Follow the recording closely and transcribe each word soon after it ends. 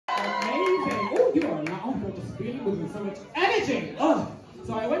feeling with so much energy. Oh.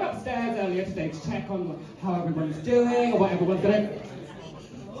 So I went upstairs earlier today to check on how everyone's doing or what everyone's doing.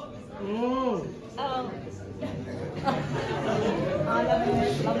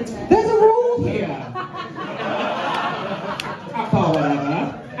 There's a rule here. Or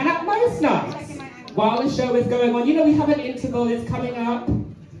whatever. And at most nights, while the show is going on, you know we have an interval, it's coming up,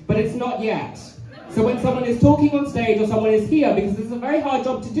 but it's not yet. So when someone is talking on stage or someone is here, because this is a very hard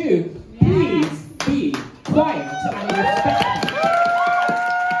job to do, please be quiet and respectful.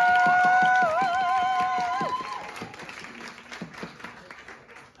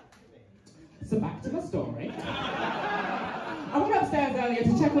 So back to my story. I went upstairs earlier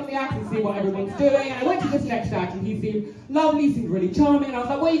to check on the act and see what everyone's doing, and I went to this next act and he seemed lovely, seemed really charming, and I was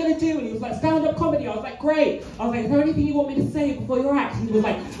like, what are you going to do? And he was like, stand-up comedy. I was like, great. I was like, is there anything you want me to say before your act? And he was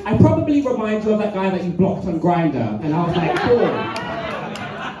like, I probably remind you of that guy that you blocked on Grindr. And I was like, cool.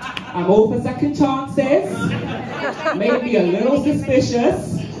 I'm all for second chances, maybe a little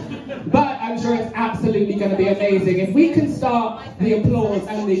suspicious, but I'm sure it's absolutely going to be amazing if we can start the applause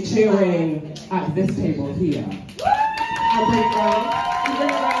and the cheering at this table here. And bring it around, and bring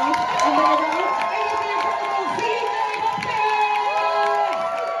it around, and bring it around.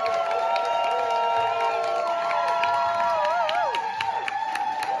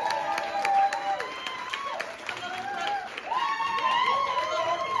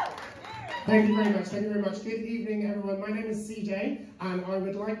 Thank you very much, thank you very much. Good evening, everyone. My name is CJ, and I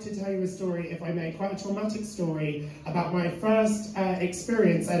would like to tell you a story, if I may, quite a traumatic story about my first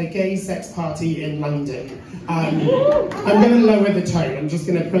experience at a gay sex party in London. I'm going to lower the tone, I'm just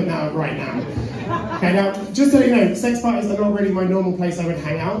going to put that out right now. Okay, now, just so you know, sex parties are not really my normal place I would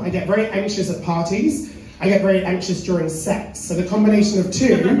hang out. I get very anxious at parties. I get very anxious during sex. So the combination of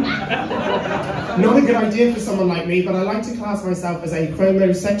two, not a good idea for someone like me, but I like to class myself as a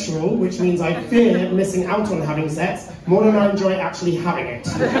FOMO-sexual, which means I fear missing out on having sex more than I enjoy actually having it.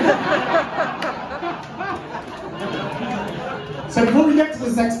 So before we get to the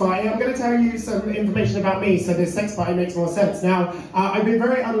sex party, I'm going to tell you some information about me so this sex party makes more sense. Now, I've been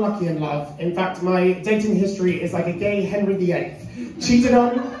very unlucky in love. In fact, my dating history is like a gay Henry VIII. Cheated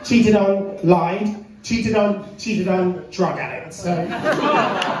on, lied, cheated on, drug addict. So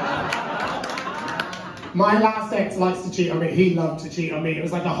my last ex likes to cheat on me. He loved to cheat on me. It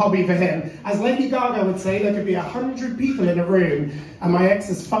was like a hobby for him. As Lady Gaga would say, there could be 100 people in a room, and my ex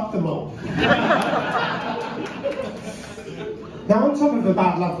has fucked them all. Now, on top of the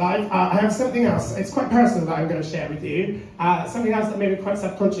bad love life, I have something else. It's quite personal that I'm going to share with you. Something else that made me quite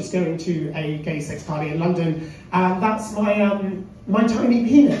self-conscious going to a gay sex party in London. That's my tiny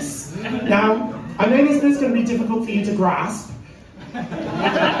penis. Now, I know this bit's going to be difficult for you to grasp.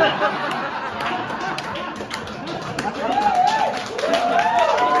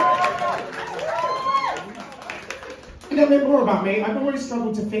 A little bit more about me. I've always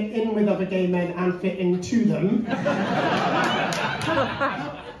struggled to fit in with other gay men and fit into them.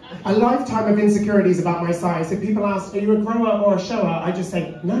 A lifetime of insecurities about my size. If people ask, are you a grower or a shower? I just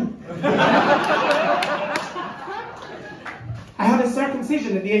say, no. I had a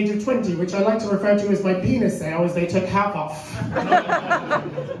circumcision at the age of 20, which I like to refer to as my penis sale, as they took half off.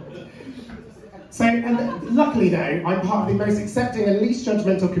 So, and luckily though, I'm part of the most accepting and least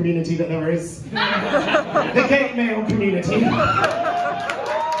judgmental community that there is. The gay male community. Go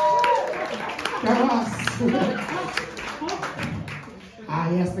us.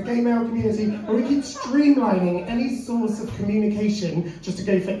 Yes, the gay male community, where we keep streamlining any source of communication just to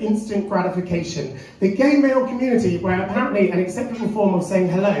go for instant gratification. The gay male community, where apparently an acceptable form of saying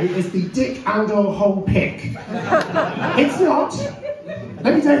hello is the dick and/or whole pic. It's not.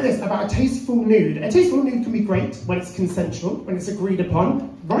 Let me tell you this about a tasteful nude. A tasteful nude can be great when it's consensual, when it's agreed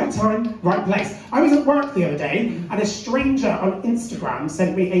upon, right time, right place. I was at work the other day, and a stranger on Instagram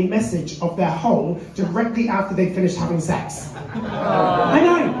sent me a message of their hole directly after they finished having sex. I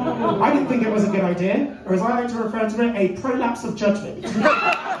know, I didn't think it was a good idea, or as I like to refer to it, a prolapse of judgment.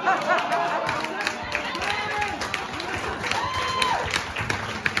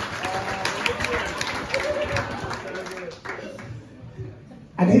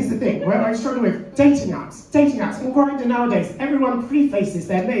 And here's the thing, where I struggle with dating apps and Grindr nowadays, everyone prefaces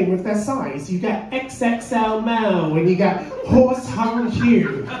their name with their size. You get XXL male, and you get horse hung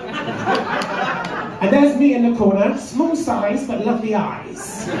hue. And there's me in the corner, small size but lovely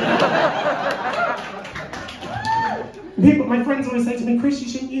eyes. People, my friends always say to me, Chris, you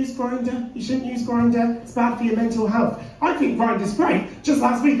shouldn't use Grindr, it's bad for your mental health. I think Grindr's great. Just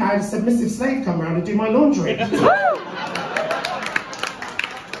last week I had a submissive slave come around and do my laundry.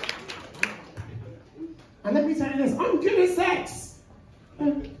 And let me tell you this, I'm good at sex.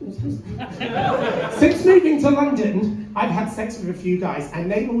 Since moving to London, I've had sex with a few guys,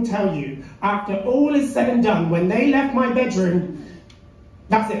 and they will tell you, after all is said and done, when they left my bedroom,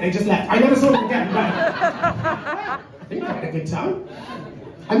 that's it, they just left. I never saw them again, but I think I had a good time.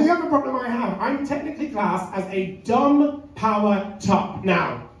 And the other problem I have, I'm technically classed as a dom power top.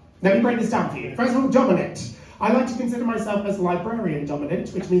 Now, let me break this down for you. First of all, dominant. I like to consider myself as librarian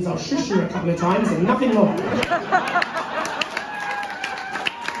dominant, which means I'll shush you a couple of times and nothing more.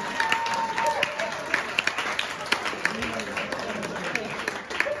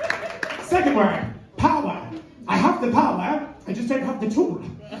 Second word, power. I have the power, I just don't have the tool.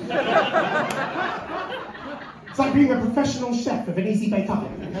 It's like being a professional chef of an easy bake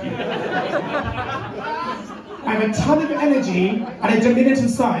oven. I have a ton of energy and a diminutive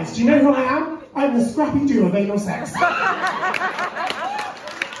size. Do you know who I am? I'm the Scrappy-Doo of anal sex. So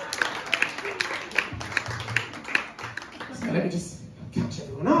let me just catch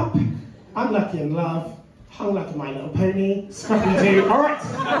everyone up. Unlucky in love, hung like a My Little Pony, Scrappy-Doo. All right.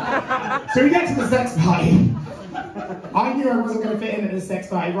 So we get to the sex party. I knew I wasn't going to fit in at the sex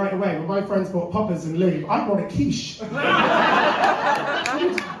party right away, but my friends bought poppers and lube. I bought a quiche.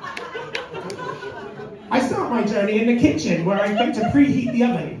 I start my journey in the kitchen where I go to preheat the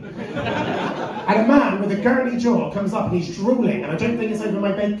oven. And a man with a gurney jaw comes up and he's drooling, and I don't think it's over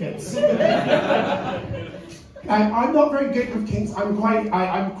my baked goods. I'm not very good with kinks. I'm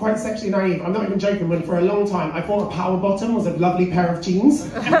quite sexually naive. I'm not even joking, when for a long time I thought a power bottom was a lovely pair of jeans.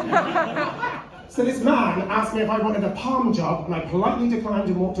 So this man asked me if I wanted a palm job, and I politely declined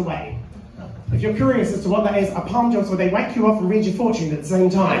and walked away. If you're curious as to what that is, a palm job is where they whack you off and read your fortune at the same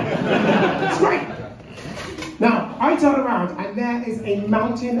time. It's great. Now, I turn around and there is a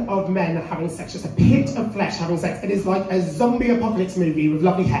mountain of men having sex, just a pit of flesh having sex. It is like a zombie apocalypse movie with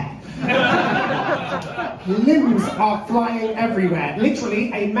lovely hair. Limbs are flying everywhere.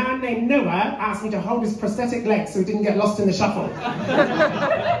 Literally, a man named Noah asked me to hold his prosthetic legs so he didn't get lost in the shuffle.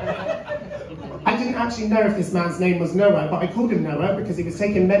 I didn't actually know if this man's name was Noah, but I called him Noah because he was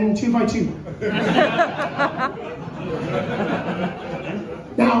taking men 2 by 2.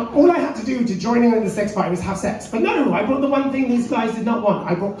 Now, all I had to do to join in at the sex party was have sex. But no, I brought the one thing these guys did not want.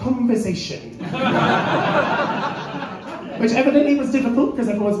 I brought conversation. Which evidently was difficult because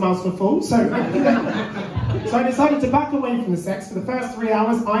everyone's mouths were full. So I decided to back away from the sex. For the first 3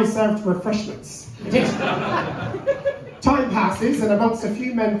 hours, I served refreshments. I did. Time passes, and amongst a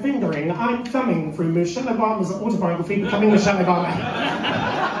few men fingering, I'm thumbing through Michelle Obama's autobiography, Becoming Michelle Obama.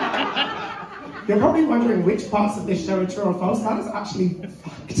 You're probably wondering which parts of this show are true or false. That is actually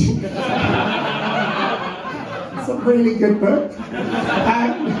fact. It's a really good book.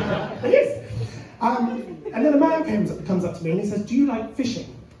 It is. And then a man comes up to me and he says, "Do you like fishing?"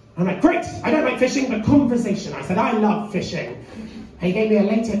 I'm like, "Great, I don't like fishing, but conversation." I said, "I love fishing." And he gave me a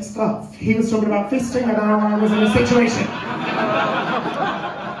latex glove. He was talking about fisting and now I was in a situation.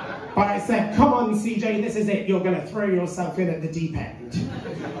 But I said, "Come on, CJ, this is it. You're going to throw yourself in at the deep end."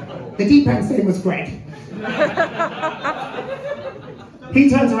 The deep end's name was Greg. He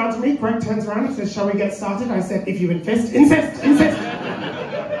turns around to me, Greg turns around and says, "Shall we get started?" I said, "If you insist, insist."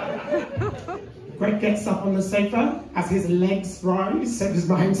 Greg gets up on the sofa as his legs rise, so does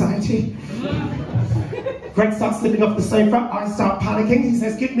my anxiety. Greg starts slipping off the sofa, I start panicking, he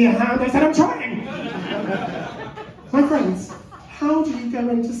says, "Give me a hand." I said, "I'm trying." My friends, how do you go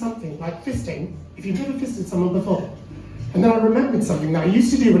into something like fisting if you've never fisted someone before? And then I remembered something that I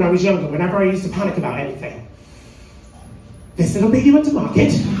used to do when I was younger, whenever I used to panic about anything. This little pig you went to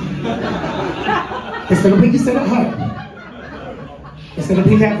market. This little pig you stayed at home. This little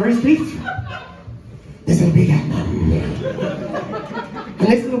pig had roast beef. This little pig had none. And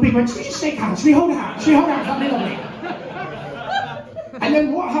this little pig went, "Should we just shake hands? Should we hold hands? Should we hold hands? That'd be lovely." And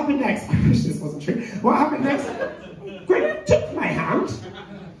then what happened next? I wish this wasn't true. What happened next? Greg took my hand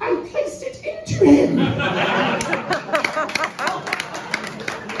and placed it into him.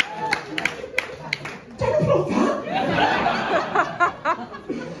 Don't applaud that.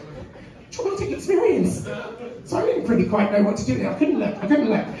 Traumatic experience. So I didn't really quite know what to do. I couldn't look.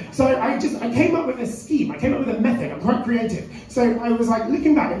 So I came up with a scheme. I came up with a method. I'm quite creative. So I was like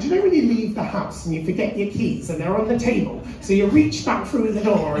looking back, and do you know when you leave the house and you forget your keys and they're on the table? So you reach back through the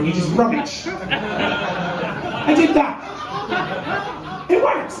door and you just rummage. I did that. It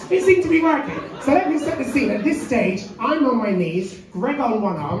works. It seemed to be working. So let me set the scene. At this stage, I'm on my knees, Greg on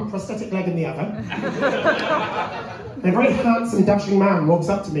one arm, prosthetic leg in the other. And a very handsome, dashing man walks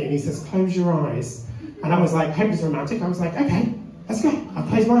up to me and he says, "Close your eyes." And I was like, hope it's romantic. I was like, "Okay, let's go." I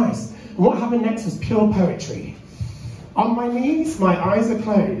closed my eyes. And what happened next was pure poetry. On my knees, my eyes are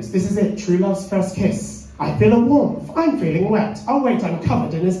closed. This is it, true love's first kiss. I feel a warmth. I'm feeling wet. Oh wait, I'm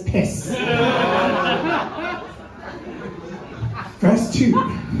covered in his piss. Verse 2.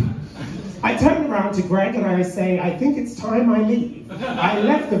 I turn around to Greg and I say, I think it's time I leave. I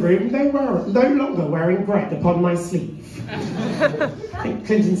left the room, no longer wearing Greg upon my sleeve. I think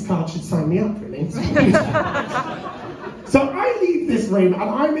Clinton's card should sign me up, really. So I leave this room and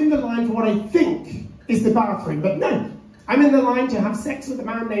I'm in the line for what I think is the bathroom, but no, I'm in the line to have sex with a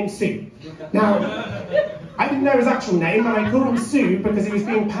man named Sue. Now, I didn't know his actual name, but I called him Sue because he was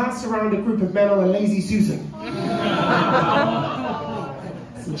being passed around a group of men on a lazy Susan.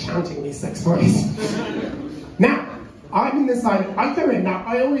 It's enchanting, these sex parties. Now, I'm in this line, I go in, now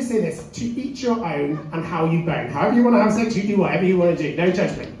I always say this, to each your own and how you bone. However you want to have sex, you do whatever you want to do, no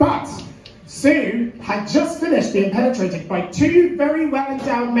judgment. But Sue had just finished being penetrated by two very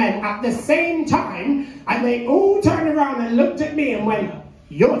well-endowed men at the same time, and they all turned around and looked at me and went,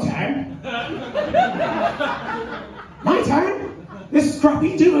 your turn? My turn? This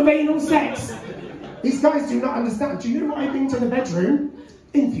scrappy do of anal sex? These guys do not understand. Do you know what I bring to the bedroom?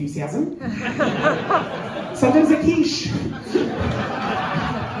 Enthusiasm. Sometimes a quiche.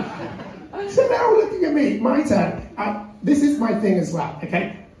 So now looking at me, my turn. This is my thing as well,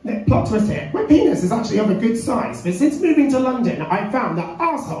 okay? The plot twist here. My penis is actually of a good size, but since moving to London, I've found that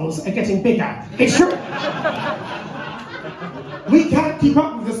arseholes are getting bigger. It's true. We can't keep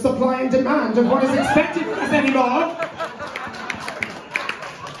up with the supply and demand of what is expected of us anymore.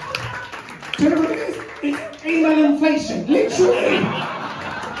 Do you know what it is? It's anal inflation, literally.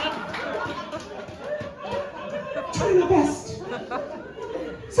 Trying my best.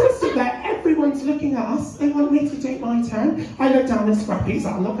 So I stood there, everyone's looking at us, they want me to take my turn. I look down at Scrappy, so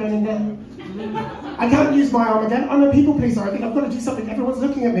I'm not going in there. I can't use my arm again, I'm a people pleaser, I think I've got to do something, everyone's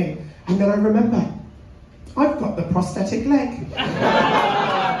looking at me. And then I remember, I've got the prosthetic leg.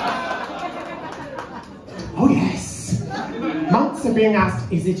 Oh yes. Months are being asked,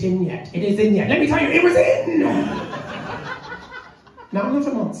 is it in yet? It is in yet. Let me tell you, it was in! Now I'm not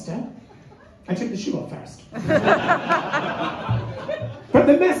a monster. I took the shoe off first. But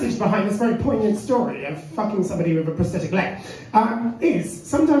the message behind this very poignant story of fucking somebody with a prosthetic leg is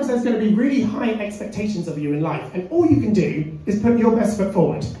sometimes there's going to be really high expectations of you in life, and all you can do is put your best foot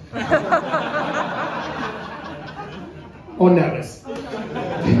forward. Or nervous.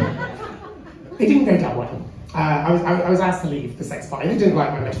 It didn't go down well. I was asked to leave the sex party. They didn't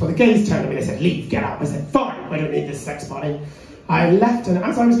like my metaphor. The gays turned to me, they said, leave, get out. I said, fine, I don't need this sex party. I left, and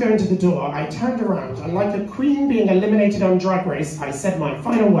as I was going to the door, I turned around, and like a queen being eliminated on Drag Race, I said my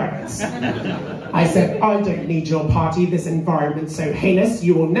final words. I said, I don't need your party, this environment's so heinous,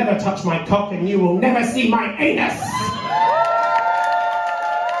 you will never touch my cock, and you will never see my anus!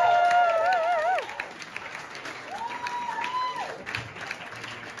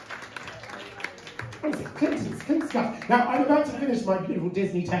 Clinton's stuff. Now, I'm about to finish my beautiful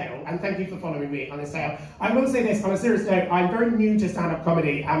Disney tale, and thank you for following me on this tale. I will say this, on a serious note, I'm very new to stand-up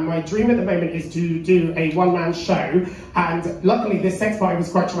comedy, and my dream at the moment is to do a one-man show, and luckily this sex party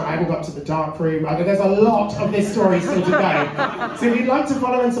was quite traumatic. I haven't got to the dark room. There's a lot of this story still to go. So if you'd like to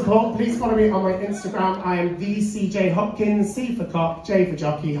follow and support, please follow me on my Instagram. I am the CJ Hopkins, C for cock, J for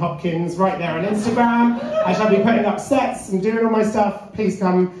jockey, Hopkins, right there on Instagram. I shall be putting up sets and doing all my stuff. Please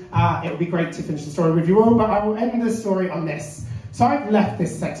come. It would be great to finish the story with you all, but I will end the story on this. So I've left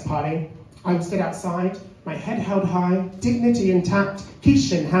this sex party. I'm stood outside, my head held high, dignity intact,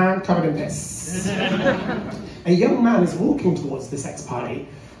 quiche in hand, covered in piss. A young man is walking towards the sex party,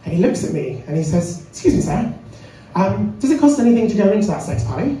 and he looks at me and he says, excuse me, sir, does it cost anything to go into that sex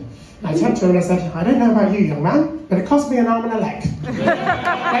party? I turned to him and I said, I don't know about you, young man, but it cost me an arm and a leg.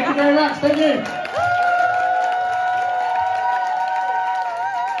 Thank you very much, thank you.